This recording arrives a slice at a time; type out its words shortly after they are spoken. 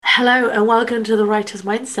Hello and welcome to the Writer's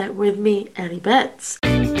Mindset with me, Ellie Betts.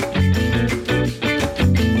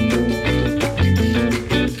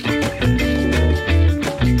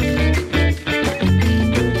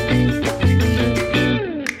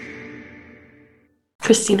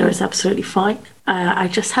 Christina is absolutely fine. I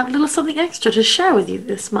just have a little something extra to share with you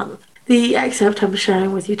this month. The excerpt I'm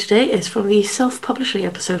sharing with you today is from the self-publishing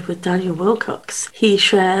episode with Daniel Willcocks. He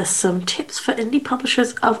shares some tips for indie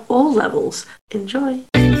publishers of all levels. Enjoy.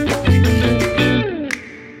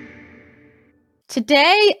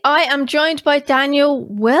 Today, I am joined by Daniel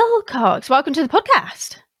Willcocks. Welcome to the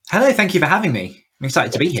podcast. Hello, thank you for having me. I'm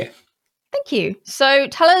excited to be here. Thank you. So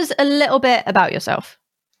tell us a little bit about yourself.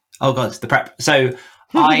 Oh God, the prep. So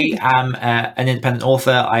I am an independent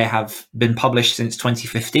author. I have been published since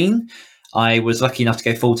 2015. I was lucky enough to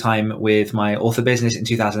go full-time with my author business in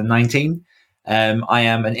 2019. I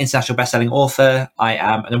am an international best-selling author. I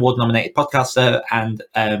am an award-nominated podcaster and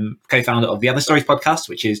co-founder of the Other Stories podcast,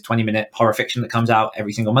 which is 20-minute horror fiction that comes out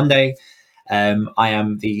every single Monday. I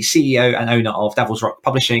am the CEO and owner of Devil's Rock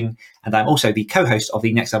Publishing, and I'm also the co-host of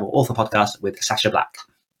the Next Level Author podcast with Sasha Black.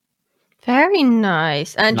 Very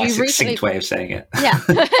nice. And nice, you recently... succinct way of saying it.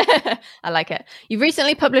 Yeah, I like it. You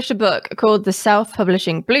recently published a book called The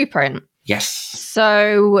Self-Publishing Blueprint. Yes.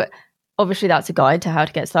 So obviously that's a guide to how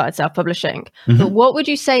to get started self-publishing. Mm-hmm. But what would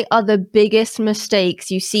you say are the biggest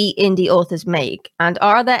mistakes you see indie authors make? And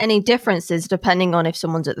are there any differences depending on if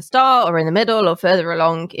someone's at the start or in the middle or further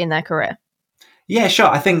along in their career? Yeah, sure.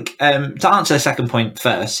 I think to answer the second point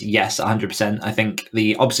first, yes, 100%. I think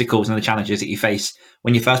the obstacles and the challenges that you face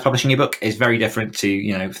when you're first publishing your book is very different to,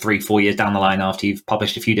 3-4 years down the line after you've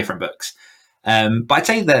published a few different books. But I'd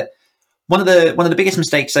say that one of the biggest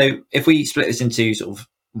mistakes, so if we split this into sort of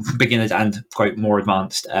beginners and, quote, more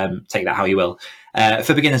advanced, take that how you will.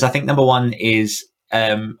 For beginners, I think number one is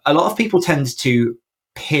a lot of people tend to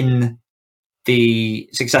pin the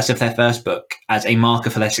success of their first book as a marker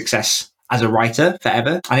for their success as a writer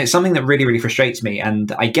forever. And it's something that really, really frustrates me.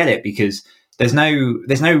 And I get it because there's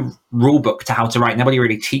no rule book to how to write. Nobody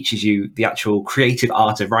really teaches you the actual creative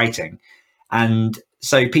art of writing. And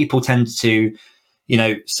so people tend to,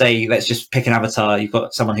 say, let's just pick an avatar. You've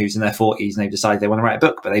got someone who's in their 40s and they've decided they want to write a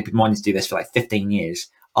book, but they've been wanting to do this for like 15 years.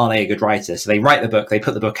 Are they a good writer? So they write the book, they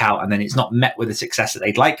put the book out, and then it's not met with the success that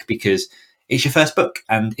they'd like because it's your first book.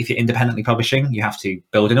 And if you're independently publishing, you have to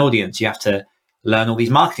build an audience. You have to learn all these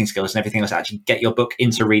marketing skills and everything else to actually get your book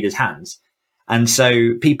into readers' hands. And so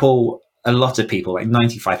a lot of people, like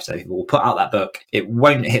 95% of people will put out that book. It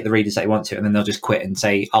won't hit the readers that they want to, and then they'll just quit and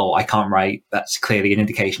say, oh, I can't write. That's clearly an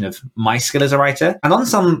indication of my skill as a writer. And on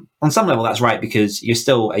some level, that's right, because you're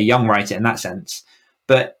still a young writer in that sense.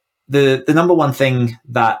 But the number one thing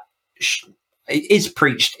that is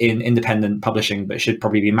preached in independent publishing, but should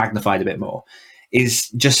probably be magnified a bit more, is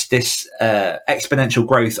just this exponential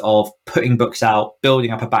growth of putting books out,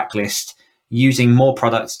 building up a backlist, using more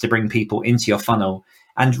products to bring people into your funnel.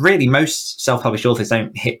 And really, most self-published authors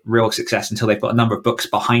don't hit real success until they've got a number of books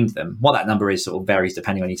behind them. What that number is sort of varies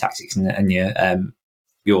depending on your tactics and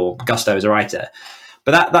your gusto as a writer.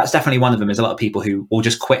 But that's definitely one of them. Is a lot of people who will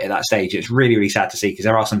just quit at that stage. It's really, really sad to see because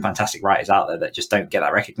there are some fantastic writers out there that just don't get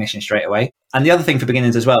that recognition straight away. And the other thing for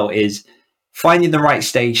beginners as well is finding the right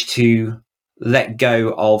stage to let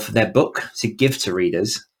go of their book to give to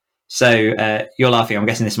readers. So you're laughing. I'm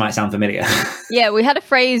guessing this might sound familiar. Yeah, we had a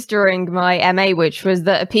phrase during my MA, which was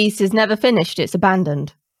that a piece is never finished, it's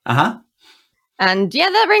abandoned. Uh-huh. And yeah,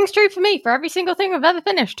 that rings true for me for every single thing I've ever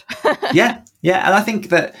finished. Yeah. And I think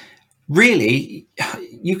that really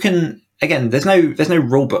you can, again, there's no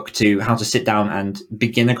rule book to how to sit down and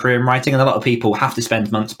begin a career in writing. And a lot of people have to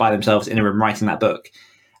spend months by themselves in a room writing that book.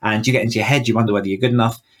 And you get into your head, you wonder whether you're good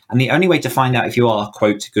enough. And the only way to find out if you are,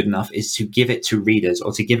 quote, good enough is to give it to readers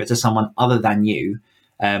or to give it to someone other than you.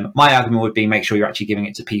 My argument would be make sure you're actually giving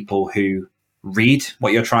it to people who read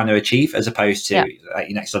what you're trying to achieve, as opposed to like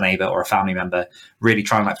your next door neighbor or a family member. Really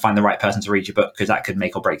try and find the right person to read your book, because that could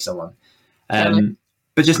make or break someone.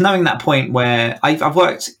 But just knowing that point where I've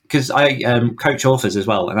worked, because I coach authors as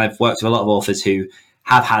well, and I've worked with a lot of authors who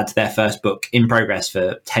have had their first book in progress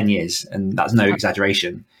for 10 years, and that's no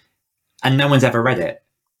exaggeration. And no one's ever read it.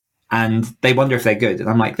 And they wonder if they're good. And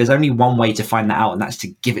I'm like, there's only one way to find that out, and that's to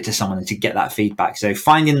give it to someone and to get that feedback. So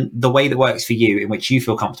finding the way that works for you, in which you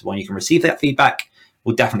feel comfortable and you can receive that feedback,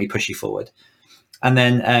 will definitely push you forward. And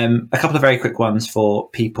then a couple of very quick ones for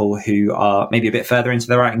people who are maybe a bit further into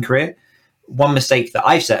their writing career. One mistake that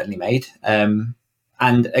I've certainly made, and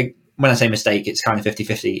when I say mistake, it's kind of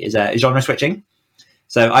 50-50, is genre switching.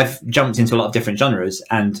 So I've jumped into a lot of different genres,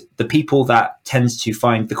 and the people that tend to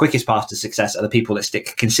find the quickest path to success are the people that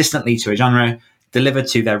stick consistently to a genre, deliver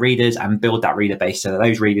to their readers and build that reader base so that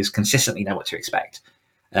those readers consistently know what to expect.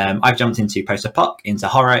 I've jumped into post-apoc, into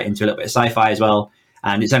horror, into a little bit of sci-fi as well.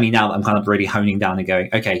 And it's only now that I'm kind of really honing down and going,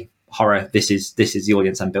 okay, horror, this is the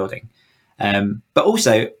audience I'm building. But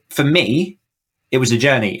also, for me, it was a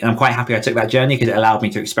journey. And I'm quite happy I took that journey because it allowed me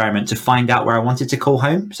to experiment to find out where I wanted to call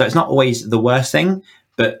home. So it's not always the worst thing,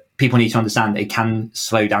 but people need to understand that it can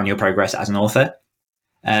slow down your progress as an author.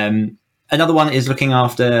 Another one is looking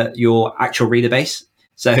after your actual reader base.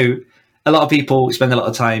 So a lot of people spend a lot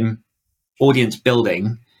of time audience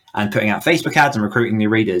building and putting out Facebook ads and recruiting new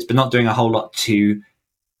readers, but not doing a whole lot to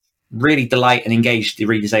really delight and engage the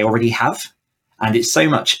readers they already have. And it's so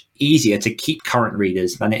much easier to keep current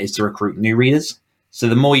readers than it is to recruit new readers. So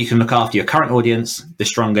the more you can look after your current audience, the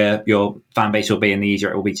stronger your fan base will be and the easier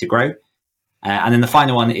it will be to grow. And then the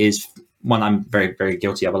final one is one I'm very, very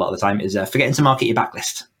guilty of a lot of the time is forgetting to market your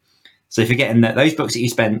backlist. So forgetting that those books that you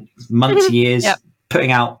spent months, years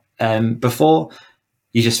putting out before,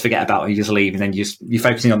 you just forget about it, you just leave, and then you're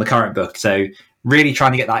focusing on the current book. So really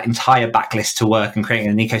trying to get that entire backlist to work and creating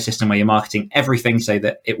an ecosystem where you're marketing everything so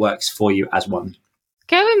that it works for you as one.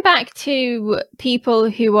 Going back to people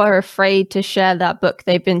who are afraid to share that book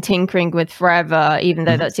they've been tinkering with forever, even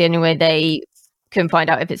though that's the only way they can find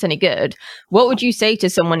out if it's any good, what would you say to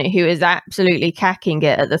someone who is absolutely cacking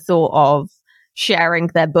it at the thought of sharing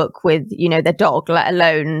their book with, their dog, let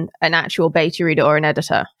alone an actual beta reader or an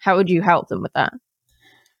editor? How would you help them with that?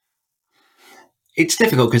 It's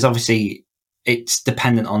difficult because obviously it's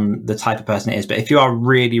dependent on the type of person it is. But if you are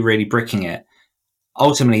really, really bricking it,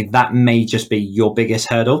 ultimately that may just be your biggest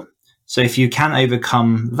hurdle. So if you can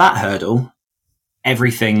overcome that hurdle,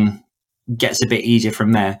 everything gets a bit easier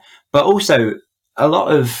from there. But also a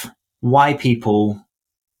lot of why people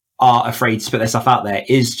are afraid to put their stuff out there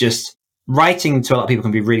is just writing to a lot of people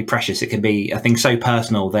can be really precious. It can be, I think, so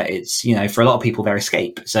personal that it's, for a lot of people, their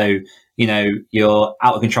escape. So, you're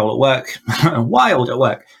out of control at work, wild at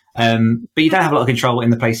work, but you don't have a lot of control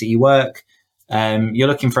in the place that you work. You're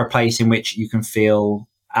looking for a place in which you can feel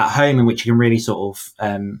at home, in which you can really sort of,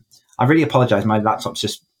 I really apologize. My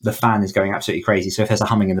laptop's the fan is going absolutely crazy. So if there's a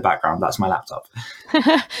humming in the background, that's my laptop.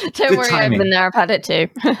 Don't worry, I've been there. I've had it too.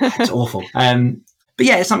 It's awful. But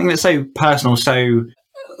yeah, it's something that's so personal, so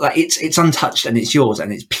like it's untouched and it's yours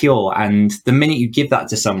and it's pure. And the minute you give that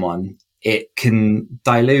to someone, it can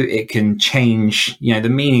dilute, it can change, the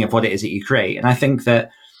meaning of what it is that you create. And I think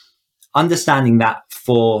that understanding that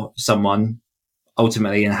for someone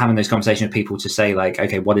ultimately and having those conversations with people to say like,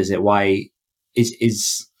 okay, what is it? Why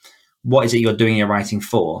what is it you're doing your writing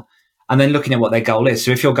for? And then looking at what their goal is.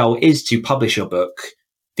 So if your goal is to publish your book,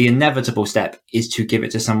 the inevitable step is to give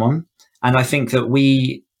it to someone. And I think that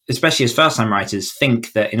we, especially as first-time writers,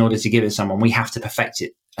 think that in order to give it to someone, we have to perfect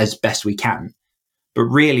it as best we can. But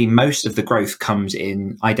really, most of the growth comes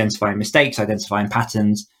in identifying mistakes, identifying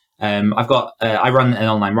patterns. I run an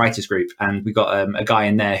online writers group, and we got a guy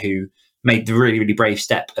in there who made the really, really brave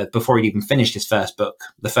step before he'd even finished his first book,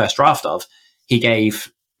 the first draft of. He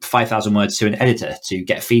gave 5,000 words to an editor to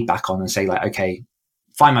get feedback on and say, like, okay,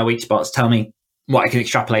 find my weak spots, tell me what I can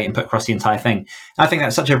extrapolate and put across the entire thing. And I think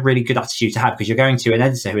that's such a really good attitude to have because you're going to an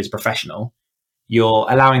editor who is a professional. You're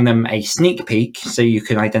allowing them a sneak peek so you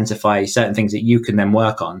can identify certain things that you can then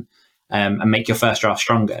work on and make your first draft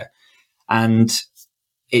stronger. And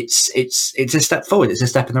it's a step forward. It's a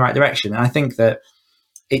step in the right direction. And I think that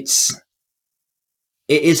it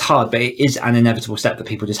is hard, but it is an inevitable step that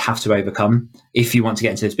people just have to overcome if you want to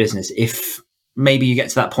get into this business. If maybe you get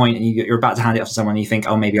to that point and you're about to hand it off to someone and you think,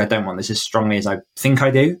 oh, maybe I don't want this as strongly as I think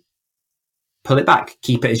I do, pull it back.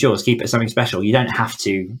 Keep it as yours. Keep it as something special. You don't have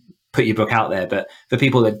to put your book out there. But for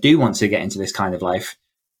people that do want to get into this kind of life,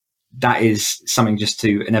 that is something just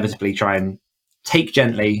to inevitably try and take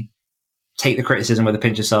gently, take the criticism with a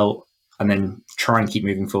pinch of salt, and then try and keep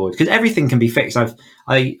moving forward. Because everything can be fixed.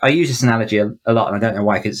 I use this analogy a lot, and I don't know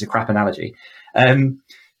why, because it's a crap analogy.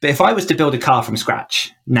 But if I was to build a car from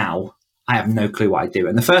scratch now, I have no clue what I'd do.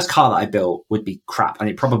 And the first car that I built would be crap, and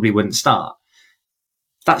it probably wouldn't start.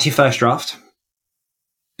 That's your first draft.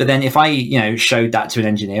 But then if I, showed that to an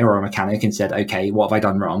engineer or a mechanic and said, okay, what have I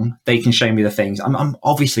done wrong? They can show me the things. I'm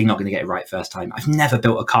obviously not going to get it right first time. I've never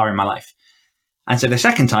built a car in my life. And so the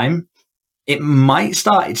second time, it might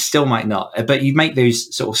start, it still might not. But you make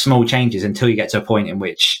those sort of small changes until you get to a point in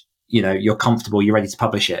which, you're comfortable, you're ready to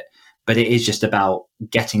publish it. But it is just about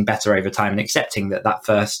getting better over time and accepting that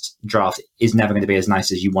first draft is never going to be as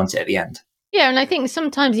nice as you want it at the end. Yeah, and I think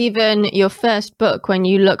sometimes even your first book, when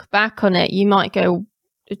you look back on it, you might go,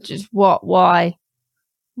 just what, why,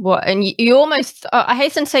 what? And you almost, I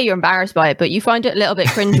hasten to say you're embarrassed by it, but you find it a little bit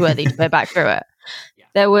cringeworthy to go back through it. Yeah.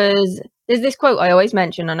 There's this quote I always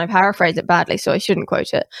mention, and I paraphrase it badly, so I shouldn't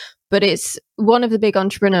quote it. But it's one of the big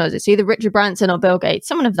entrepreneurs. It's either Richard Branson or Bill Gates,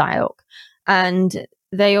 someone of that ilk. And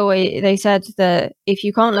they said that if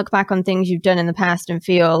you can't look back on things you've done in the past and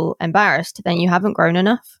feel embarrassed, then you haven't grown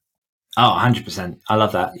enough. Oh, 100%. I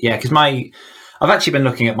love that. Yeah, because I've actually been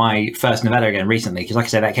looking at my first novella again recently, because like I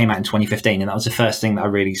said, that came out in 2015, and that was the first thing that I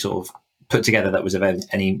really sort of put together that was of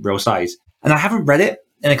any real size. And I haven't read it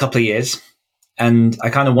in a couple of years, and I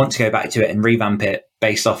kind of want to go back to it and revamp it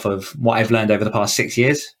based off of what I've learned over the past 6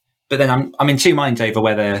 years. But then I'm in two minds over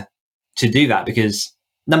whether to do that, because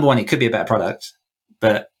number one, it could be a better product,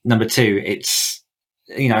 but number two, it's,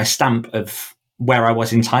 you know, a stamp of where I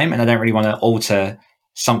was in time, and I don't really want to alter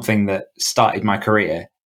something that started my career.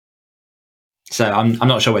 So I'm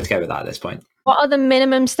not sure where to go with that at this point. What are the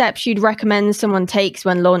minimum steps you'd recommend someone takes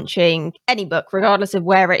when launching any book, regardless of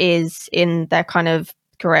where it is in their kind of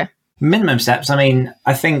career? Minimum steps. I mean,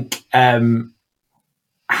 I think having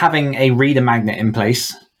a reader magnet in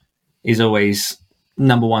place is always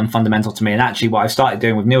number one fundamental to me. And actually what I've started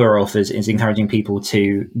doing with newer authors is encouraging people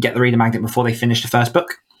to get the reader magnet before they finish the first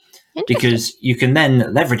book, because you can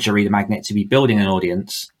then leverage the reader magnet to be building an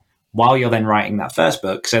audience while you're then writing that first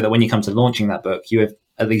book, so that when you come to launching that book, you have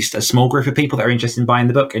at least a small group of people that are interested in buying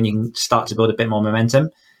the book, and you can start to build a bit more momentum.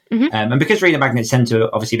 Mm-hmm. And because reader magnets tend to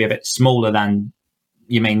obviously be a bit smaller than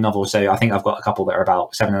your main novel, so I think I've got a couple that are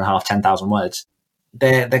about 7,500, 10,000 words.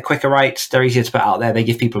 They're quicker writes, they're easier to put out there. They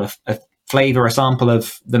give people a flavour, a sample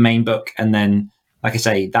of the main book, and then, like I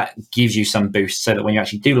say, that gives you some boost so that when you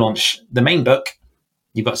actually do launch the main book,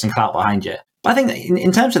 you've got some clout behind you. But I think that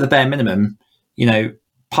in terms of the bare minimum, you know,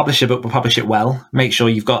 publish a book, but publish it well. Make sure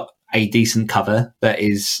you've got a decent cover that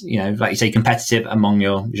is, you know, like you say, competitive among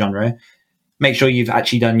your genre. Make sure you've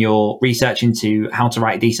actually done your research into how to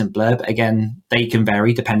write a decent blurb. Again, they can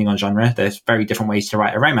vary depending on genre. There's very different ways to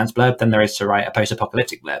write a romance blurb than there is to write a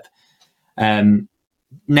post-apocalyptic blurb.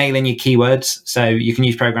 Nail in your keywords. So you can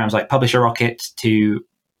use programs like Publisher Rocket to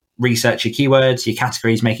research your keywords, your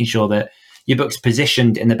categories, making sure that your book's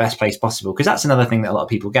positioned in the best place possible. Because that's another thing that a lot of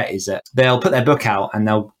people get, is that they'll put their book out and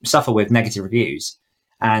they'll suffer with negative reviews.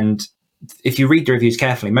 And if you read the reviews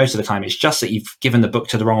carefully, most of the time it's just that you've given the book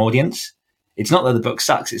to the wrong audience. It's not that the book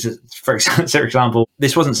sucks. It's for example,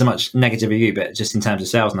 this wasn't so much negative review, but just in terms of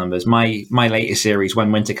sales numbers. My latest series,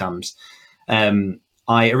 When Winter Comes,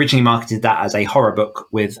 I originally marketed that as a horror book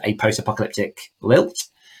with a post-apocalyptic lilt.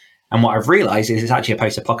 And what I've realized is it's actually a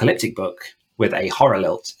post-apocalyptic book with a horror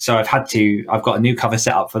lilt. So I've got a new cover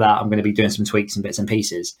set up for that. I'm going to be doing some tweaks and bits and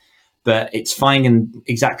pieces, but it's finding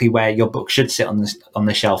exactly where your book should sit on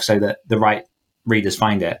the shelf so that the right readers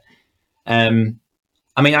find it. I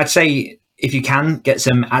mean, I'd say if you can, get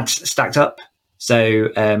some ads stacked up. So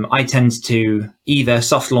I tend to either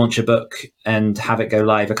soft launch a book and have it go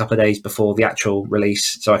live a couple of days before the actual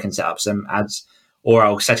release, so I can set up some ads, or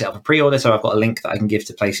I'll set it up for pre-order. So I've got a link that I can give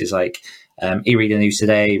to places like eReader News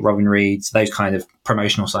Today, Robin Reads, those kind of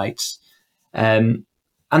promotional sites. And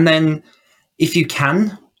then if you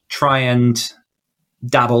can, try and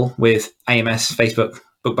dabble with AMS, Facebook,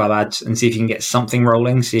 BookBub ads, and see if you can get something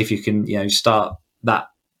rolling. See if you can, you know, start that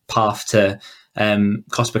path to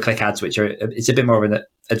cost per click ads, which it's a bit more of an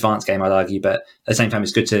advanced game, I'd argue, but at the same time,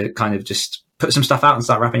 it's good to kind of just put some stuff out and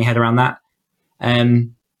start wrapping your head around that.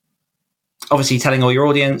 Obviously, telling all your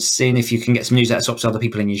audience, seeing if you can get some newsletter swaps to other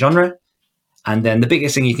people in your genre. And then the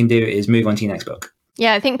biggest thing you can do is move on to your next book.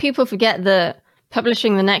 Yeah, I think people forget that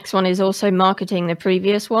publishing the next one is also marketing the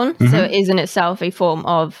previous one. Mm-hmm. So it is in itself a form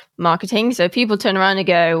of marketing. So if people turn around and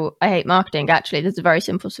go, I hate marketing, actually, there's a very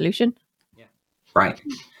simple solution. Yeah. Right.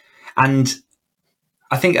 And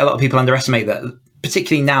I think a lot of people underestimate that,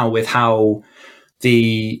 particularly now with how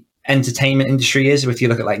the entertainment industry is. If you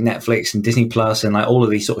look at like Netflix and Disney Plus and like all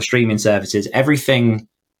of these sort of streaming services, everything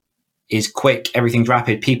is quick, everything's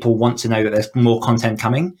rapid. People want to know that there's more content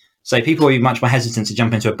coming. So people will be much more hesitant to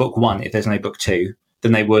jump into a book one if there's no book two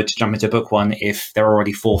than they would jump into a book one if there are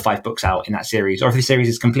already 4 or 5 books out in that series, or if the series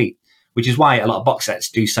is complete, which is why a lot of box sets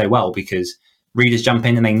do so well, because readers jump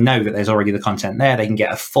in and they know that there's already the content there. They can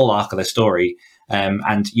get a full arc of the story,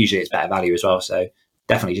 and usually it's better value as well. So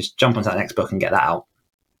definitely just jump onto that next book and get that out.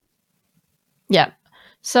 Yeah.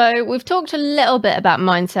 So we've talked a little bit about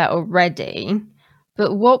mindset already,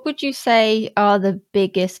 but what would you say are the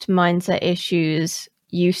biggest mindset issues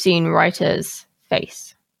you've seen writers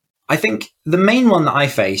face? I think the main one that I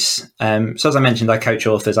face, so as I mentioned, I coach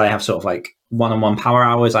authors. I have sort of like one-on-one power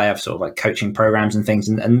hours. I have sort of like coaching programs and things.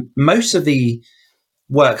 And most of the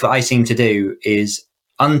work that I seem to do is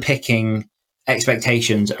unpicking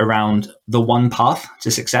expectations around the one path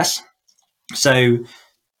to success. So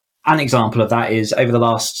an example of that is over the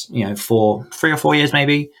last, 3 or 4 years,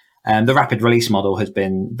 maybe, the rapid release model has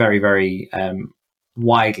been very, very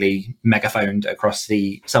widely megaphoned across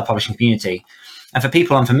the self-publishing community. And for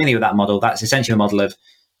people unfamiliar with that model, that's essentially the model of,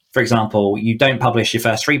 for example, you don't publish your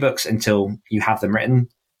first 3 books until you have them written.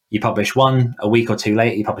 You publish one, a week or 2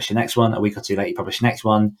 later, you publish your next one, a week or 2 later, you publish the next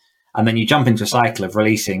one. And then you jump into a cycle of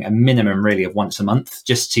releasing a minimum really of once a month,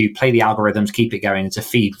 just to play the algorithms, keep it going, and to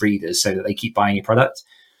feed readers so that they keep buying your product.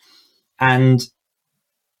 And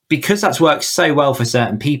because that's worked so well for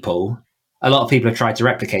certain people, a lot of people have tried to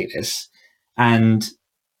replicate this. And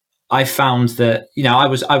I found that,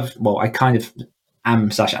 I kind of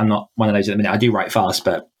am, I'm not one of those at the minute. I do write fast,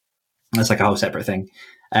 but that's like a whole separate thing.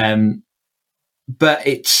 But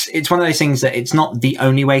it's one of those things that it's not the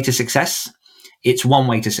only way to success. It's one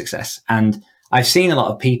way to success. And I've seen a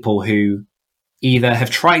lot of people who either have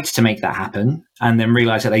tried to make that happen and then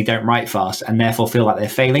realize that they don't write fast and therefore feel like they're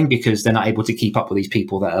failing because they're not able to keep up with these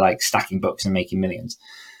people that are like stacking books and making millions.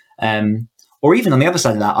 Or even on the other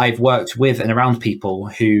side of that, I've worked with and around people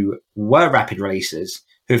who were rapid releases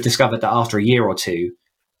who have discovered that after a year or two,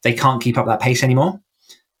 they can't keep up that pace anymore.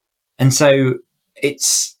 And so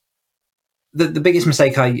it's the biggest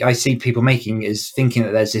mistake I see people making is thinking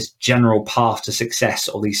that there's this general path to success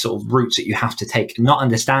or these sort of routes that you have to take, not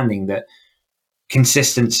understanding that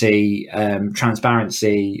consistency,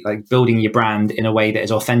 transparency, like building your brand in a way that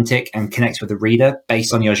is authentic and connects with the reader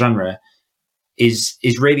based on your genre is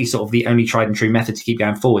really sort of the only tried and true method to keep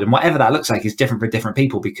going forward. And whatever that looks like is different for different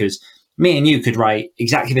people, because me and you could write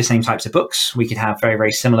exactly the same types of books. We could have very,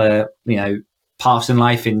 very similar, paths in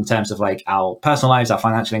life in terms of like our personal lives, our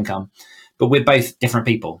financial income, but we're both different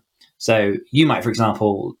people. So you might, for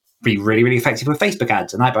example, be really, really effective with Facebook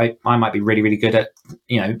ads. And I might be really, really good at,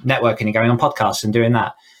 networking and going on podcasts and doing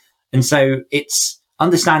that. And so it's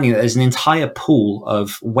understanding that there's an entire pool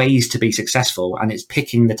of ways to be successful, and it's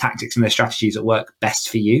picking the tactics and the strategies that work best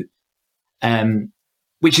for you,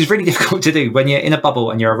 which is really difficult to do when you're in a bubble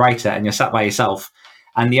and you're a writer and you're sat by yourself.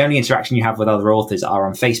 And the only interaction you have with other authors are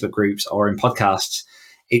on Facebook groups or in podcasts.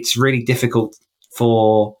 It's really difficult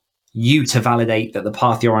for you to validate that the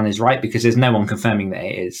path you're on is right because there's no one confirming that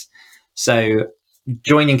it is. So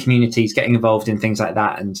joining communities, getting involved in things like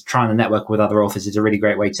that and trying to network with other authors is a really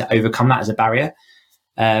great way to overcome that as a barrier.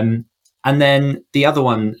 And then the other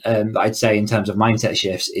one that I'd say in terms of mindset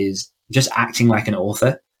shifts is just acting like an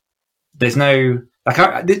author. There's no,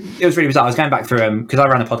 it was really bizarre. I was going back through, because I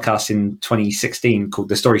ran a podcast in 2016 called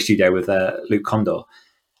The Story Studio with Luke Condor.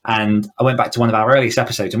 And I went back to one of our earliest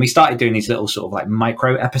episodes and we started doing these little sort of like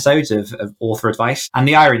micro episodes of author advice. And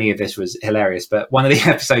the irony of this was hilarious. But one of the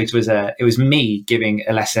episodes was, it was me giving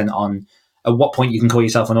a lesson on at what point you can call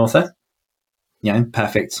yourself an author.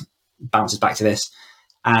 Perfect. Bounces back to this.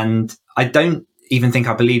 And I don't even think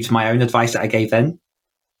I believed my own advice that I gave then,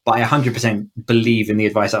 but I 100% believe in the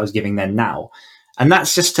advice I was giving then now. And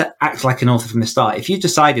that's just to act like an author from the start. If you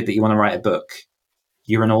decided that you want to write a book,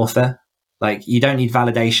 you're an author. Like, you don't need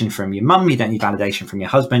validation from your mum. You don't need validation from your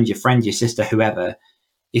husband, your friend, your sister, whoever.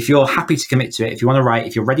 If you're happy to commit to it, if you want to write,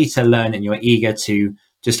 if you're ready to learn and you're eager to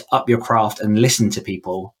just up your craft and listen to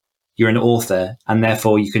people, you're an author. And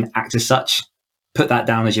therefore you can act as such, put that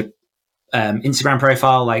down as your Instagram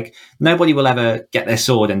profile. Like, nobody will ever get their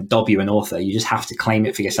sword and dob you an author. You just have to claim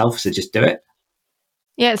it for yourself. So just do it.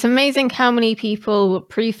 Yeah, it's amazing how many people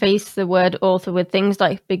preface the word author with things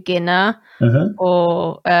like beginner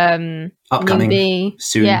or upcoming, newbie.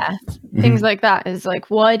 soon. Yeah, things like that. It's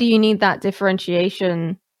like, why do you need that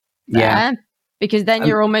differentiation there? Yeah. Because then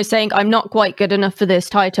you're almost saying, I'm not quite good enough for this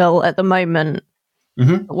title at the moment.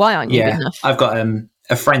 Why aren't you good enough? I've got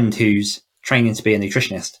a friend who's training to be a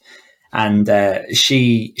nutritionist, and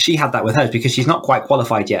she had that with hers because she's not quite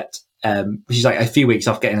qualified yet. She's like a few weeks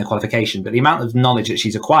off getting the qualification, but the amount of knowledge that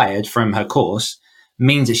she's acquired from her course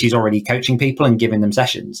means that she's already coaching people and giving them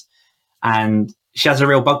sessions. And she has a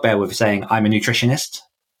real bugbear with saying, I'm a nutritionist,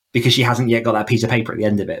 because she hasn't yet got that piece of paper at the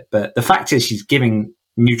end of it. But the fact is she's giving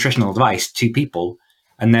nutritional advice to people,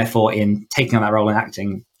 and therefore in taking on that role and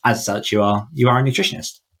acting as such, you are a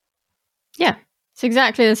nutritionist. Yeah, it's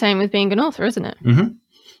exactly the same with being an author, isn't it?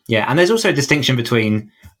 Yeah, and there's also a distinction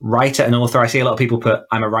between writer and author. I see a lot of people put,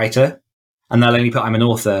 I'm a writer, and they'll only put, I'm an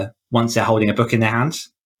author once they're holding a book in their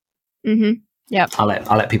hands. Yeah, I'll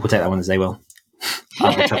let people take that one as they will.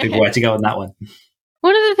 I'll tell people where to go on that one.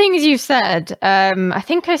 One of the things you said, I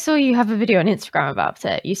think I saw you have a video on Instagram about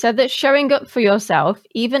it. You said that showing up for yourself,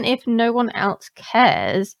 even if no one else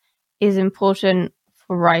cares, is important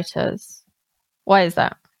for writers. Why is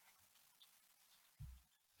that?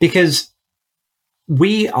 Because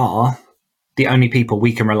we are the only people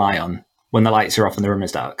we can rely on when the lights are off and the room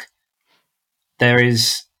is dark. There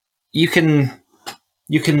is, you can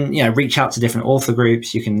reach out to different author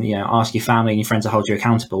groups. You can, ask your family and your friends to hold you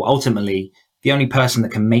accountable. Ultimately, the only person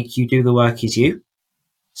that can make you do the work is you.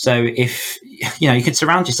 So if, you could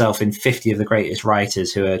surround yourself in 50 of the greatest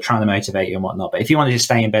writers who are trying to motivate you and whatnot. But if you want to just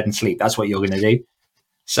stay in bed and sleep, that's what you're going to do.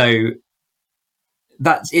 So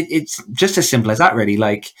that's it. It's just as simple as that, really.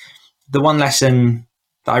 Like, the one lesson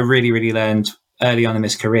that I really, really learned early on in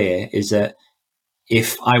this career is that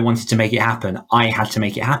if I wanted to make it happen, I had to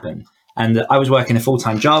make it happen. And I was working a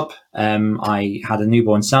full-time job. I had a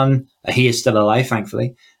newborn son. He is still alive,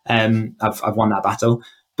 thankfully. I've won that battle.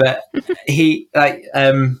 But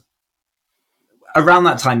around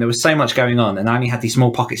that time, there was so much going on, and I only had these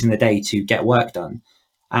small pockets in the day to get work done.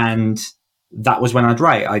 And that was when I'd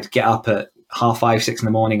write. I'd get up at 5:30, 6 in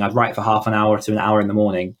the morning. I'd write for half an hour to an hour in the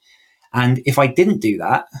morning. And if I didn't do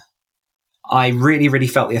that, I really, really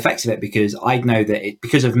felt the effects of it, because I'd know that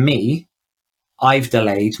because of me, I've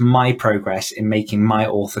delayed my progress in making my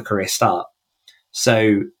author career start.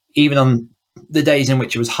 So even on the days in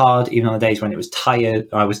which it was hard, even on the days when I was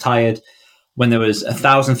tired, when there was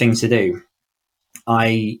 1,000 things to do,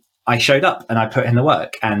 I showed up and I put in the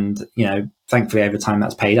work, and, thankfully over time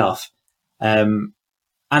that's paid off. And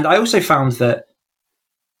I also found that,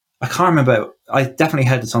 I can't remember, I definitely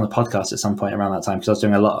heard this on the podcast at some point around that time, because I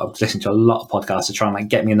was listening to a lot of podcasts to try and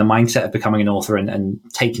get me in the mindset of becoming an author and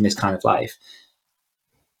taking this kind of life.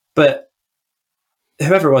 But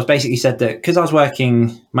whoever it was basically said that because I was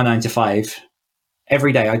working my 9 to 5,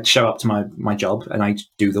 every day I'd show up to my job and I'd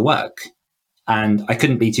do the work. And I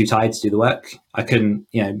couldn't be too tired to do the work. I couldn't,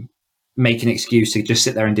 make an excuse to just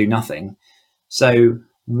sit there and do nothing. So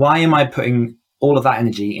why am I putting all of that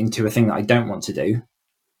energy into a thing that I don't want to do?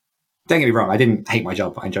 Don't get me wrong, I didn't hate my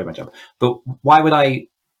job. I enjoyed my job. But why would I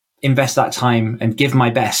invest that time and give my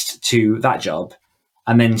best to that job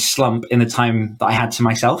and then slump in the time that I had to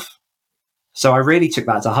myself? So I really took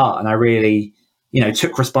that to heart, and I really,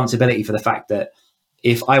 took responsibility for the fact that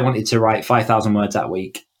if I wanted to write 5,000 words that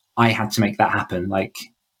week, I had to make that happen. Like,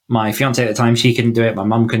 my fiance at the time, she couldn't do it. My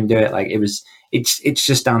mum couldn't do it. Like, it's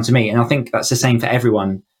just down to me. And I think that's the same for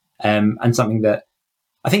everyone. And something that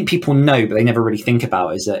I think people know, but they never really think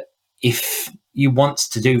about, is that if you want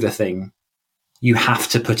to do the thing, you have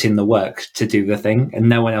to put in the work to do the thing, and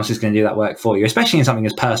no one else is going to do that work for you, especially in something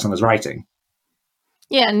as personal as writing.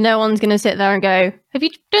 Yeah, no one's going to sit there and go, have you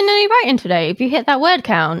done any writing today? Have you hit that word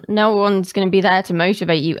count? No one's going to be there to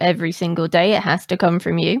motivate you every single day. It has to come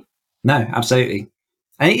from you. No, absolutely.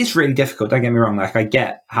 And it is really difficult. Don't get me wrong. Like, I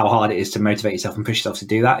get how hard it is to motivate yourself and push yourself to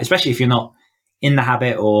do that, especially if you're not in the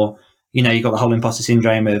habit, or, you've got the whole imposter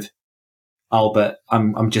syndrome of, oh, but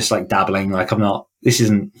I'm just like dabbling. Like, I'm not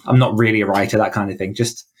really a writer, that kind of thing.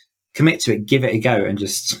 Just commit to it, give it a go, and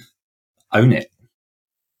just own it.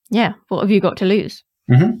 Yeah. What have you got to lose?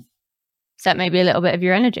 Mm-hmm. Set maybe a little bit of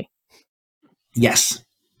your energy. Yes.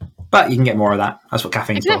 But you can get more of that. That's what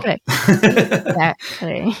caffeine's for.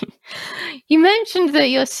 Exactly. You mentioned that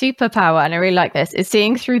your superpower, and I really like this, is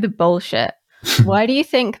seeing through the bullshit. Why do you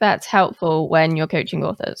think that's helpful when you're coaching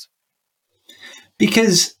authors?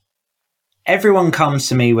 Because everyone comes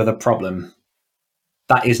to me with a problem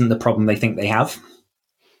that isn't the problem they think they have.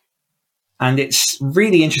 And it's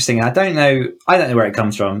really interesting. I don't know where it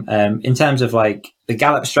comes from. In terms of like the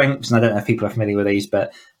Gallup strengths, and I don't know if people are familiar with these,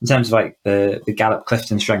 but in terms of like the Gallup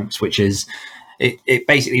Clifton strengths, which is, it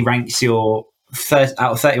basically ranks your out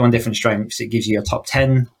of 31 different strengths, it gives you a top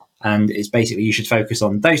 10. And it's basically, you should focus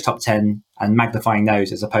on those top 10 and magnifying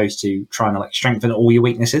those, as opposed to trying to like strengthen all your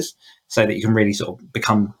weaknesses, so that you can really sort of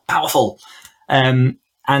become powerful. And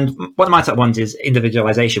one of my top ones is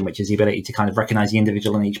individualization, which is the ability to kind of recognize the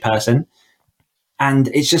individual in each person. And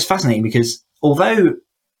it's just fascinating, because although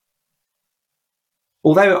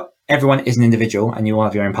everyone is an individual and you all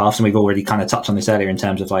have your own paths, and we've already kind of touched on this earlier in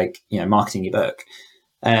terms of like, marketing your book,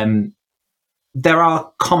 there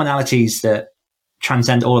are commonalities that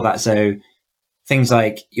transcend all of that. So things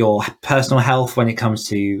like your personal health when it comes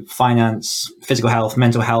to finance, physical health,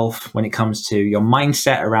 mental health, when it comes to your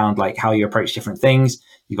mindset around like how you approach different things.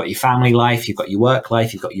 You've got your family life, you've got your work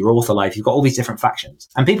life, you've got your author life, you've got all these different factions.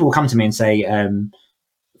 And people will come to me and say,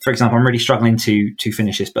 for example, I'm really struggling to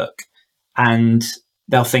finish this book. And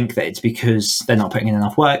they'll think that it's because they're not putting in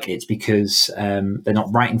enough work. It's because they're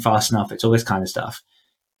not writing fast enough. It's all this kind of stuff.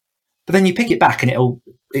 But then you pick it back, and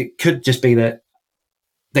it could just be that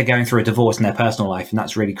they're going through a divorce in their personal life, and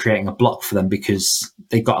that's really creating a block for them because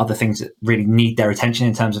they've got other things that really need their attention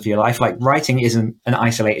in terms of your life. Like, writing isn't an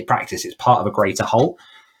isolated practice. It's part of a greater whole.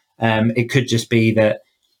 It could just be that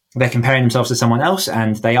they're comparing themselves to someone else,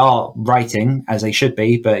 and they are writing as they should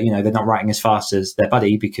be, but they're not writing as fast as their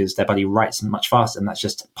buddy because their buddy writes much faster, and that's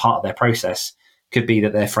just part of their process. Could be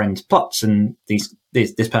that their friend plots and this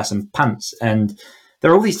person pants, and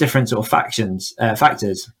there are all these different sort of factors.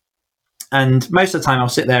 And most of the time I'll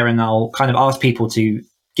sit there and I'll kind of ask people to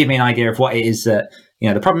give me an idea of what it is that,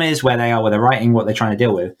 the problem is, where they are, where they're writing, what they're trying to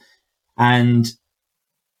deal with. And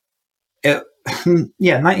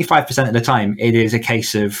 95% of the time it is a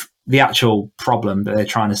case of the actual problem that they're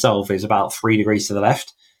trying to solve is about 3 degrees to the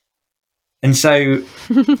left. And so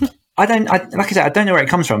I don't know where it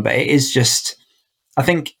comes from, but it is just, I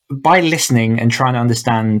think by listening and trying to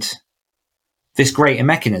understand this greater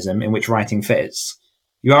mechanism in which writing fits,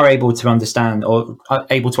 you are able to understand or are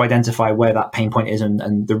able to identify where that pain point is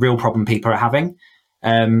and the real problem people are having.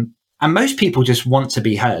 And most people just want to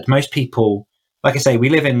be heard. Most people, like I say, we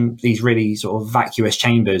live in these really sort of vacuous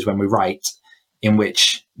chambers when we write, in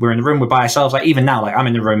which we're in a room, we're by ourselves. Like even now, like I'm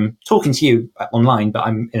in a room talking to you online, but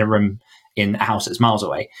I'm in a room in a house that's miles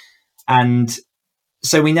away. And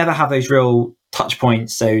so we never have those real touch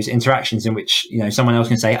points, those interactions in which, someone else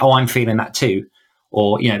can say, oh, I'm feeling that too.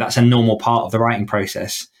 Or, that's a normal part of the writing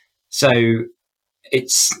process. So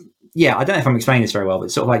it's, I don't know if I'm explaining this very well, but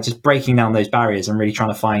it's sort of like just breaking down those barriers and really trying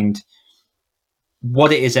to find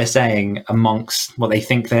what it is they're saying amongst what they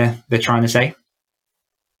think they're trying to say.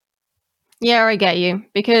 Yeah, I get you,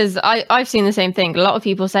 because I've seen the same thing. A lot of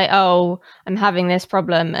people say, oh, I'm having this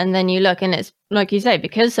problem. And then you look and it's like you say,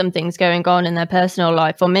 because something's going on in their personal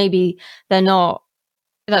life, or maybe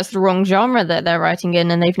that's the wrong genre that they're writing in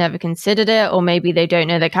and they've never considered it, or maybe they don't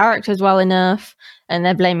know their characters well enough and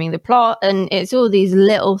they're blaming the plot. And it's all these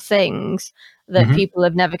little things that people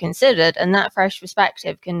have never considered, and that fresh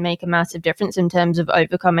perspective can make a massive difference in terms of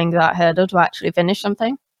overcoming that hurdle to actually finish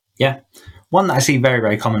something. Yeah. One that I see very,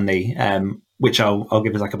 very commonly, which I'll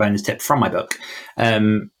give as like a bonus tip from my book,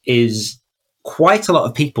 is quite a lot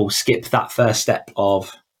of people skip that first step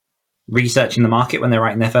of researching the market when they're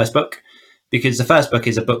writing their first book. Because the first book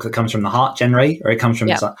is a book that comes from the heart generally, or it comes from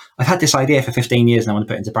this, like, I've had this idea for 15 years and I want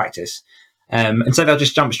to put it into practice. And so they'll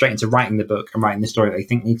just jump straight into writing the book and writing the story that they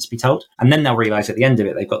think needs to be told. And then they'll realize at the end of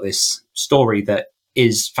it, they've got this story that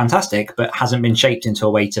is fantastic, but hasn't been shaped into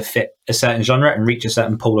a way to fit a certain genre and reach a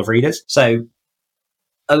certain pool of readers. So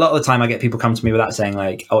a lot of the time I get people come to me with that saying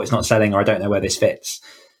like, oh, it's not selling, or I don't know where this fits.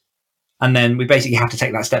 And then we basically have to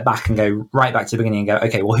take that step back and go right back to the beginning and go,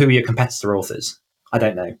 okay, well, who are your competitor authors? I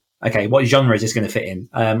don't know. Okay, what genre is this going to fit in?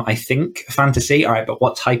 I think fantasy. All right, but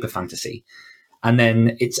what type of fantasy? And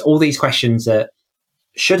then it's all these questions that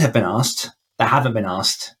should have been asked, that haven't been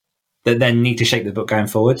asked, that then need to shape the book going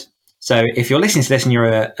forward. So if you're listening to this and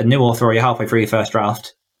you're a new author or you're halfway through your first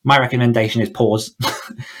draft, my recommendation is pause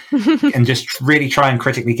and just really try and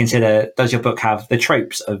critically consider, does your book have the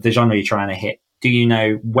tropes of the genre you're trying to hit? Do you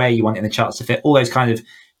know where you want it in the charts to fit? All those kind of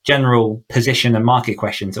general position and market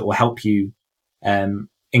questions that will help you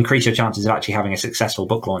increase your chances of actually having a successful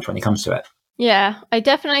book launch when it comes to it. Yeah, I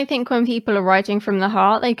definitely think when people are writing from the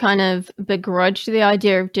heart, they kind of begrudge the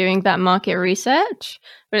idea of doing that market research.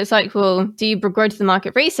 But it's like, well, do you begrudge the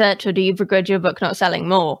market research, or do you begrudge your book not selling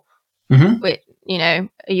more? Which, are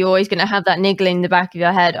you always going to have that niggling in the back of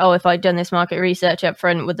your head? Oh, if I'd done this market research up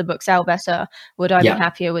front, would the book sell better? Would I be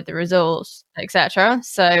happier with the results, etc.?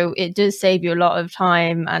 So it does save you a lot of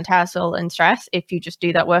time and hassle and stress if you just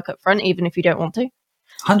do that work up front, even if you don't want to.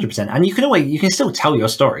 100%. And you can still tell your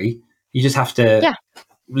story. You just have to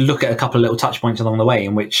look at a couple of little touch points along the way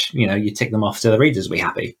in which, you tick them off so the readers will be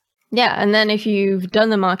happy. Yeah, and then if you've done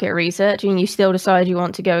the market research and you still decide you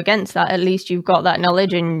want to go against that, at least you've got that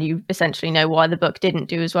knowledge and you essentially know why the book didn't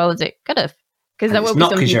do as well as it could have. Because there will be some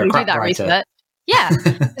people who do that research. Yeah,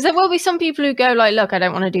 because there will be some people who go like, look, I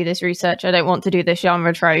don't want to do this research. I don't want to do this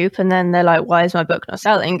genre trope. And then they're like, why is my book not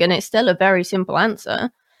selling? And it's still a very simple answer.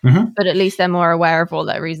 But at least they're more aware of what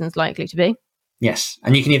their reason's likely to be. Yes.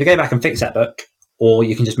 And you can either go back and fix that book, or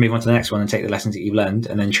you can just move on to the next one and take the lessons that you've learned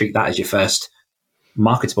and then treat that as your first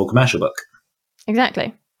marketable commercial book.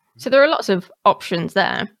 Exactly. So there are lots of options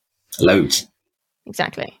there. Loads.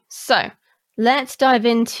 Exactly. So let's dive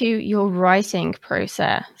into your writing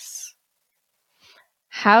process.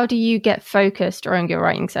 How do you get focused during your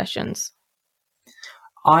writing sessions?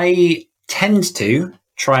 I tend to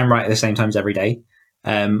try and write at the same times every day.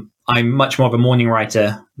 I'm much more of a morning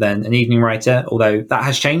writer than an evening writer, although that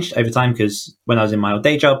has changed over time because when I was in my old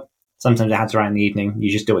day job, sometimes I had to write in the evening. You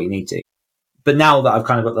just do what you need to. But now that I've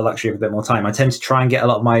kind of got the luxury of a bit more time, I tend to try and get a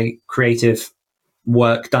lot of my creative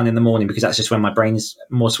work done in the morning because that's just when my brain's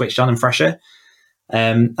more switched on and fresher.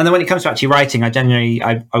 And then when it comes to actually writing,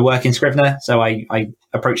 I work in Scrivener. So I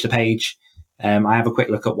approach the page I have a quick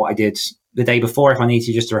look at what I did the day before if I need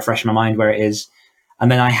to, just to refresh my mind where it is.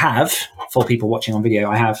 And then I have, for people watching on video,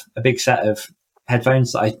 I have a big set of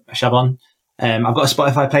headphones that I shove on. I've got a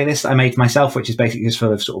Spotify playlist I made myself, which is basically just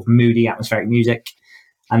full of sort of moody, atmospheric music.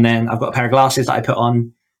 And then I've got a pair of glasses that I put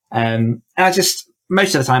on. And I just,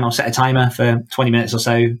 most of the time, I'll set a timer for 20 minutes or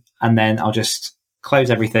so. And then I'll just close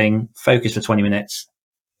everything, focus for 20 minutes,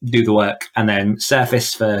 do the work, and then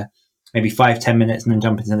surface for maybe 5-10 minutes and then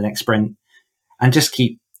jump into the next sprint and just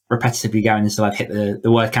keep repetitively going until I've hit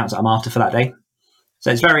the word counts that I'm after for that day.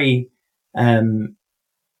 So it's very, it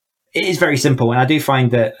is very simple. And I do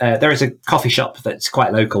find that there is a coffee shop that's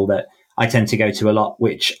quite local that I tend to go to a lot,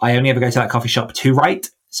 which I only ever go to that coffee shop to write,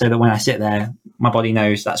 so that when I sit there, my body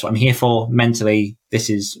knows that's what I'm here for. Mentally, this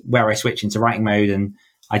is where I switch into writing mode and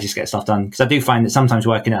I just get stuff done. Because I do find that sometimes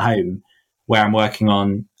working at home, where I'm working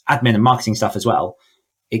on admin and marketing stuff as well,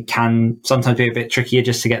 it can sometimes be a bit trickier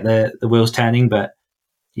just to get the wheels turning. But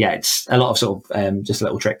yeah, it's a lot of sort of just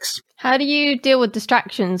little tricks. How do you deal with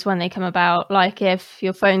distractions when they come about? Like if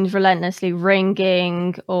your phone's relentlessly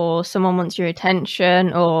ringing or someone wants your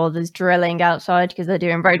attention or there's drilling outside because they're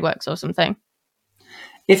doing roadworks or something?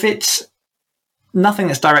 If it's nothing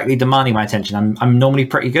that's directly demanding my attention, I'm normally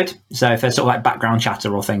pretty good. So if there's sort of like background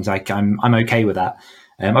chatter or things, like I'm okay with that.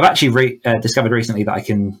 I've actually discovered recently that I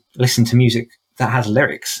can listen to music that has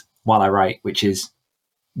lyrics while I write, which is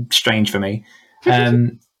strange for me.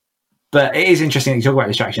 But it is interesting that you talk about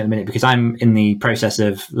distraction at the minute, because I'm in the process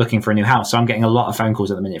of looking for a new house. So I'm getting a lot of phone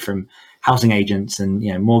calls at the minute from housing agents and,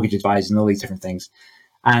 mortgage advisors and all these different things.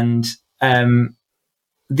 And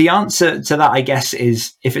the answer to that, I guess,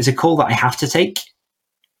 is if it's a call that I have to take,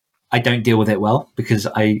 I don't deal with it well, because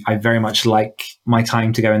I very much like my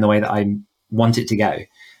time to go in the way that I want it to go.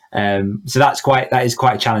 So that is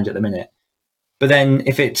quite a challenge at the minute. But then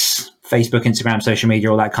if it's Facebook, Instagram, social media,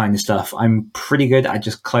 all that kind of stuff, I'm pretty good at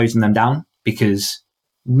just closing them down, because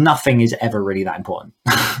nothing is ever really that important.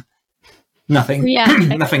 Nothing. Yeah,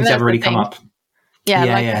 nothing's ever really come up.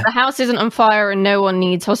 Yeah, if the house isn't on fire and no one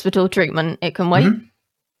needs hospital treatment, it can wait. Mm-hmm.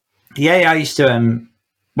 Yeah, I used to,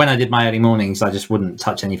 when I did my early mornings, I just wouldn't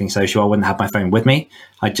touch anything social. I wouldn't have my phone with me.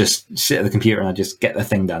 I'd just sit at the computer and I'd just get the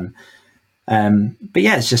thing done. But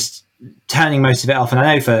yeah, it's just turning most of it off. And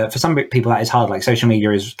I know for some people that is hard. Like social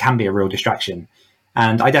media can be a real distraction.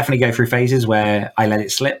 And I definitely go through phases where I let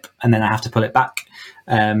it slip and then I have to pull it back.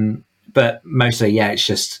 But mostly, yeah, it's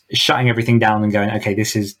just shutting everything down and going, okay,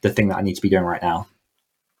 this is the thing that I need to be doing right now.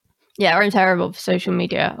 Yeah, I'm terrible for social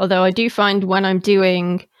media. Although I do find when I'm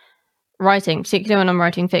doing writing, particularly when I'm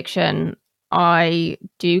writing fiction, I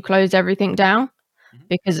do close everything down,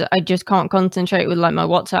 because I just can't concentrate with like my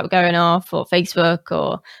WhatsApp going off or Facebook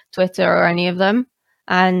or Twitter or any of them.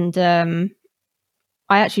 And I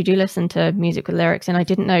actually do listen to music with lyrics, and I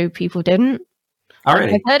didn't know people didn't. Oh,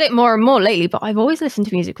 really? I've heard it more and more lately, but I've always listened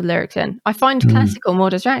to music with lyrics in. I find classical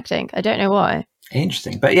more distracting. I don't know why.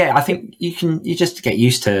 Interesting. But yeah, I think you just get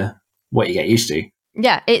used to what you get used to.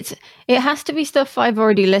 Yeah, it has to be stuff I've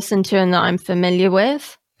already listened to and that I'm familiar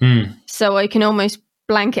with. So I can almost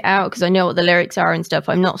blank it out because I know what the lyrics are and stuff.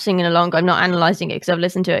 I'm not singing along. I'm not analysing it because I've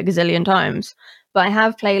listened to it a gazillion times. But I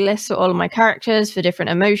have playlists for all of my characters, for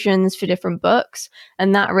different emotions, for different books.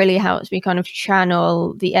 And that really helps me kind of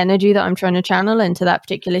channel the energy that I'm trying to channel into that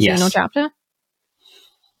particular scene or chapter.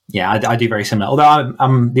 Yeah, I do very similar. Although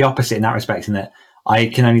I'm the opposite in that respect, in that I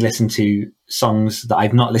can only listen to songs that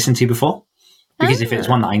I've not listened to before. Because if it's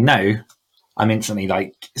one that I know, I'm instantly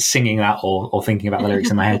like singing that or thinking about the lyrics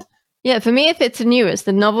in my head. Yeah, for me, if it's new, it's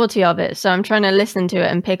the novelty of it. So I'm trying to listen to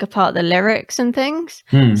it and pick apart the lyrics and things.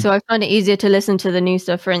 So I find it easier to listen to the new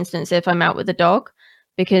stuff, for instance, if I'm out with the dog,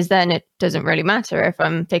 because then it doesn't really matter if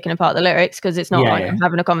I'm picking apart the lyrics, because it's not I'm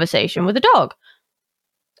having a conversation with a dog.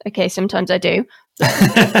 Okay, sometimes I do.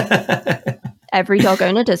 Every dog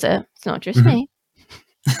owner does it. It's not just me.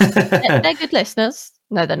 They're good listeners.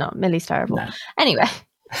 No, they're not. Millie's terrible. No. Anyway,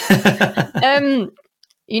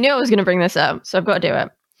 you knew I was going to bring this up, so I've got to do it.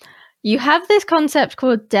 You have this concept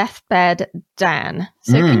called Deathbed Dan.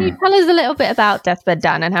 So can you tell us a little bit about Deathbed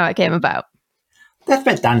Dan and how it came about?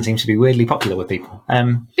 Deathbed Dan seems to be weirdly popular with people.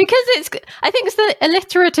 Because I think it's the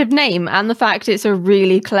alliterative name and the fact it's a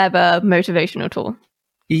really clever motivational tool.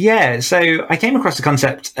 Yeah, so I came across the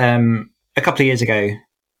concept a couple of years ago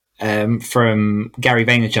from Gary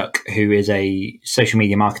Vaynerchuk, who is a social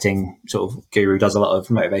media marketing sort of guru, does a lot of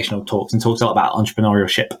motivational talks and talks a lot about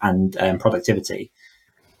entrepreneurship and productivity.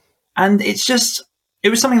 And it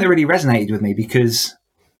was something that really resonated with me, because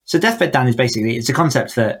so Deathbed Dan is basically, it's a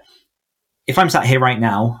concept that if I'm sat here right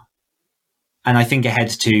now and I think ahead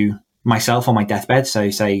to myself on my deathbed, so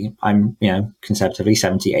say I'm, conservatively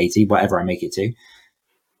 70, 80, whatever I make it to,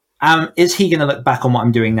 is he going to look back on what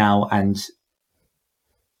I'm doing now and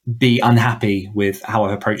be unhappy with how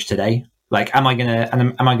I've approached today? Like, am I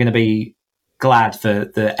gonna be glad for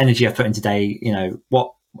the energy I've put in today?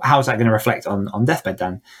 How is that going to reflect on deathbed,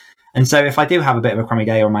 Dan? And so if I do have a bit of a crummy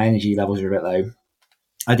day or my energy levels are a bit low,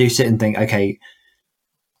 I do sit and think, okay,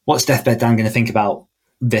 what's deathbed Dan going to think about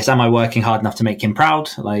this? Am I working hard enough to make him proud?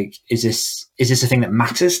 Like, is this a thing that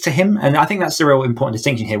matters to him? And I think that's the real important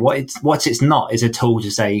distinction here. What it's not is a tool to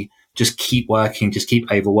say, just keep working, just keep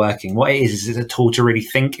overworking. What it is a tool to really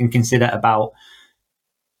think and consider about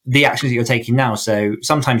the actions that you're taking now. So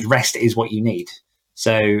sometimes rest is what you need.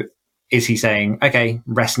 So is he saying, okay,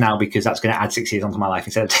 rest now because that's going to add 6 years onto my life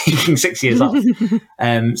instead of taking 6 years off?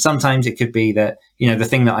 Sometimes it could be that, the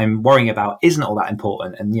thing that I'm worrying about isn't all that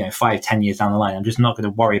important. And, 5-10 years down the line, I'm just not going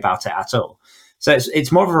to worry about it at all. So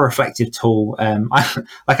it's more of a reflective tool. I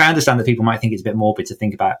understand that people might think it's a bit morbid to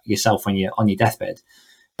think about yourself when you're on your deathbed,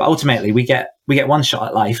 but ultimately we get one shot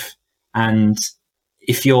at life. And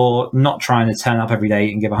if you're not trying to turn up every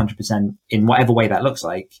day and give 100% in whatever way that looks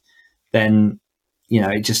like, then,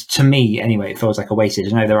 it just, to me anyway, it feels like a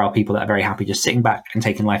wastage. I know there are people that are very happy just sitting back and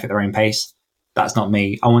taking life at their own pace. That's not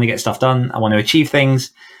me. I want to get stuff done. I want to achieve things,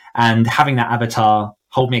 and having that avatar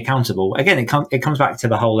hold me accountable. Again, it comes back to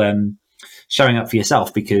the whole showing up for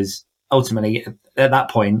yourself, because ultimately at that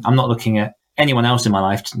point, I'm not looking at anyone else in my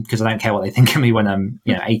life because I don't care what they think of me when I'm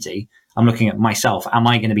 80. I'm looking at myself. Am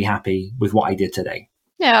I going to be happy with what I did today?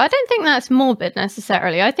 Yeah, I don't think that's morbid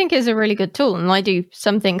necessarily. I think it's a really good tool, and I do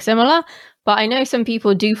something similar. But I know some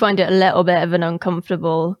people do find it a little bit of an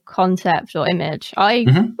uncomfortable concept or image.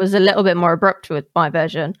 I was a little bit more abrupt with my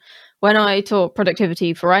version. When I taught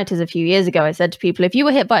productivity for writers a few years ago, I said to people, if you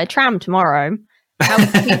were hit by a tram tomorrow, how would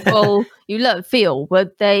the people you love feel? Would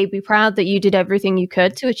they be proud that you did everything you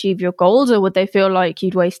could to achieve your goals, or would they feel like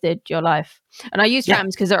you'd wasted your life? And I use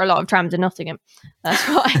trams because there are a lot of trams in Nottingham. That's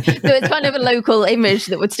why. So it's kind of a local image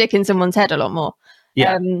that would stick in someone's head a lot more.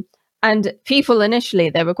 Yeah. And people initially,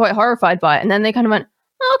 they were quite horrified by it. And then they kind of went,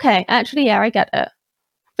 oh, okay, actually, yeah, I get it.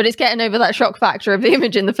 But it's getting over that shock factor of the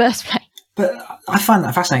image in the first place. But I find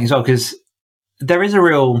that fascinating as well, because there is a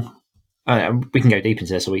real, we can go deep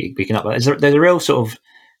into this, or we can up. There's a real sort of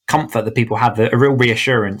comfort that people have, a real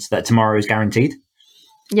reassurance that tomorrow is guaranteed.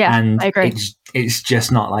 Yeah, and I agree. It's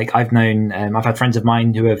just not like, I've known, I've had friends of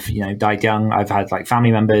mine who have, died young. I've had like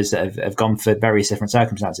family members that have gone for various different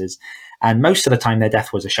circumstances. And most of the time their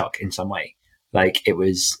death was a shock in some way. Like, it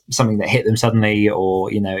was something that hit them suddenly,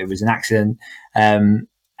 or, it was an accident.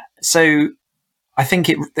 So I think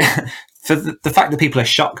for the fact that people are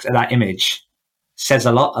shocked at that image says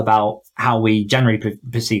a lot about how we generally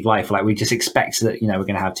perceive life. Like, we just expect that, we're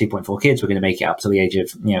going to have 2.4 kids. We're going to make it up to the age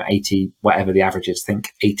of, 80, whatever the average is. I think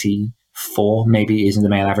 84 maybe isn't the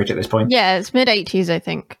male average at this point. Yeah, it's mid-80s, I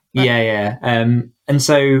think. Yeah. And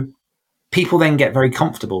so people then get very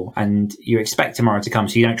comfortable, and you expect tomorrow to come,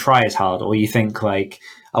 so you don't try as hard, or you think like,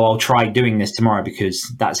 oh, I'll try doing this tomorrow because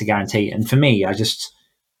that's a guarantee. And for me, I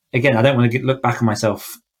don't want to look back on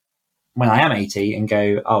myself when I am 80 and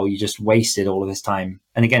go, oh, you just wasted all of this time.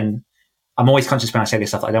 And again, I'm always conscious when I say this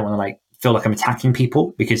stuff, I don't want to feel like I'm attacking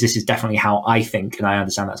people, because this is definitely how I think, and I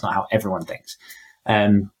understand that's not how everyone thinks.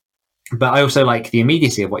 But I also like the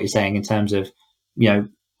immediacy of what you're saying in terms of,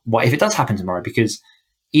 what if it does happen tomorrow? Because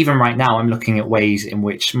even right now, I'm looking at ways in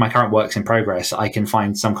which my current work's in progress, I can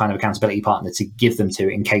find some kind of accountability partner to give them to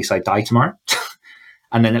in case I die tomorrow.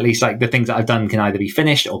 And then at least the things that I've done can either be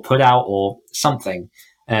finished or put out or something,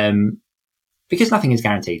 because nothing is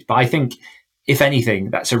guaranteed. But I think, if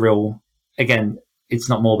anything, that's a real, again, it's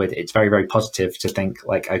not morbid. It's very, very positive to think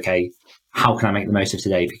like, okay, how can I make the most of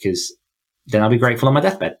today? Because then I'll be grateful on my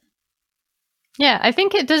deathbed. Yeah, I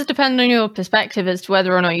think it does depend on your perspective as to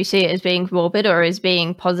whether or not you see it as being morbid or as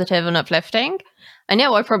being positive and uplifting. I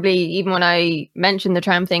know I probably, even when I mentioned the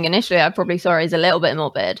tram thing initially, I probably saw it as a little bit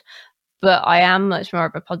morbid, but I am much more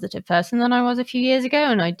of a positive person than I was a few years ago.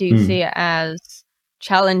 And I do see it as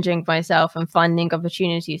challenging myself and finding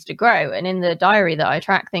opportunities to grow. And in the diary that I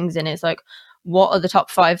track things in, it's like, what are the top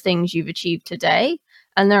 5 things you've achieved today?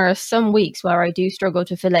 And there are some weeks where I do struggle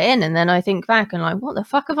to fill it in. And then I think back and like, what the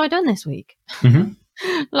fuck have I done this week?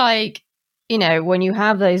 Like, when you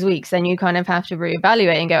have those weeks, then you kind of have to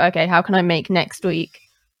reevaluate and go, okay, how can I make next week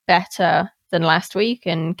better than last week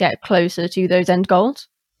and get closer to those end goals?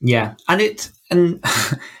 Yeah. And it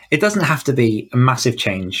doesn't have to be a massive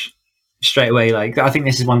change straight away. Like, I think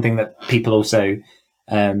this is one thing that people also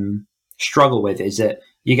struggle with, is that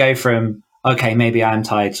you go from, okay, maybe I'm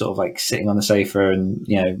tired, sort of like sitting on the sofa and,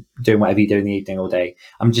 doing whatever you do in the evening all day.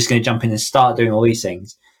 I'm just going to jump in and start doing all these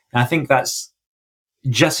things. And I think that's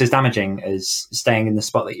just as damaging as staying in the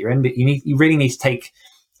spot that you're in. But you really need to take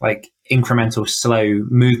like incremental, slow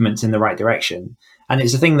movements in the right direction. And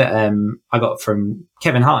it's a thing that I got from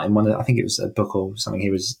Kevin Hart in I think it was a book or something he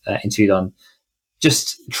was interviewed on.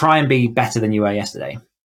 Just try and be better than you were yesterday.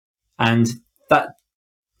 And that,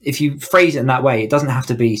 if you phrase it in that way, it doesn't have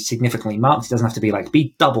to be significantly marked. It doesn't have to be like,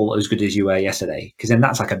 be double as good as you were yesterday, because then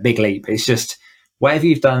that's like a big leap. It's just whatever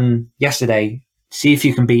you've done yesterday, see if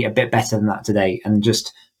you can be a bit better than that today, and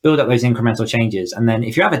just build up those incremental changes. And then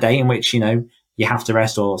if you have a day in which, you have to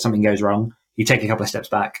rest or something goes wrong, you take a couple of steps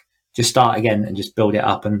back, just start again and just build it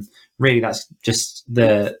up. And really that's just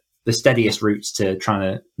the steadiest route to trying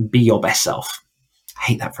to be your best self. I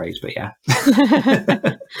hate that phrase, but yeah.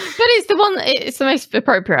 But it's the most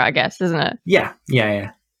appropriate, I guess, isn't it? Yeah.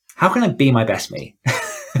 How can I be my best me?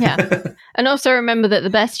 Yeah. And also remember that the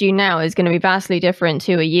best you now is going to be vastly different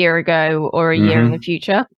to a year ago or a year in the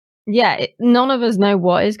future. Yeah, none of us know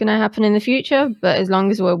what is going to happen in the future, but as long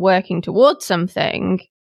as we're working towards something,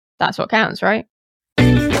 that's what counts, right?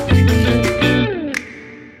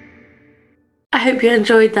 I hope you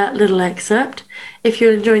enjoyed that little excerpt. If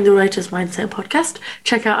you're enjoying the Writer's Mindset podcast,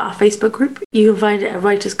 check out our Facebook group. You can find it at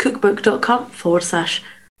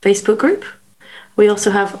writerscookbook.com/Facebook group. We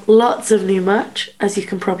also have lots of new merch, as you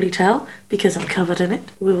can probably tell, because I'm covered in it.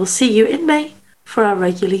 We will see you in May for our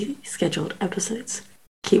regularly scheduled episodes.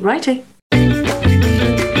 Keep writing.